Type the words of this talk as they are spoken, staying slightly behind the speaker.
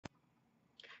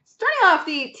Starting off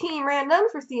the team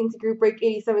randoms for C&C Group Break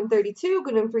 8732.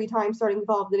 Good and 3 times, starting with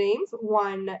all of the names.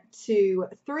 1, 2,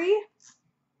 3.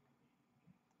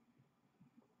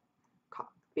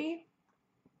 Copy.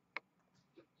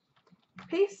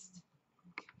 Paste.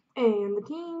 And the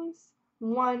teams.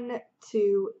 1,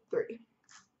 2, 3.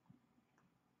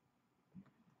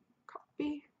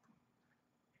 Copy.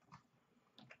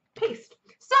 Paste.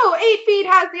 So 8 feet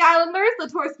has the Islanders,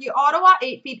 Latorsky, Ottawa,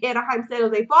 8 feet Anaheim, San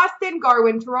Jose, Boston,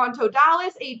 Garwin, Toronto,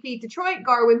 Dallas, 8 feet Detroit,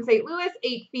 Garwin, St. Louis,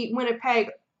 8 feet Winnipeg,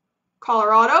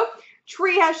 Colorado.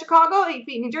 Tree has Chicago, 8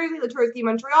 feet New Jersey, Latorsky,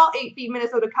 Montreal, 8 feet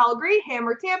Minnesota, Calgary,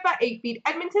 Hammer, Tampa, 8 feet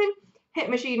Edmonton, Hit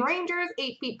Machine, Rangers,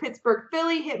 8 feet Pittsburgh,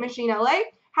 Philly, Hit Machine, LA,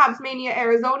 Habs Mania,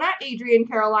 Arizona, Adrian,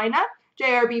 Carolina,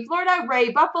 JRB, Florida,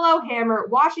 Ray, Buffalo, Hammer,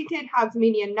 Washington, Habs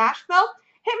Mania, Nashville,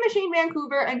 Hit Machine,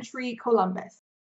 Vancouver, and Tree, Columbus.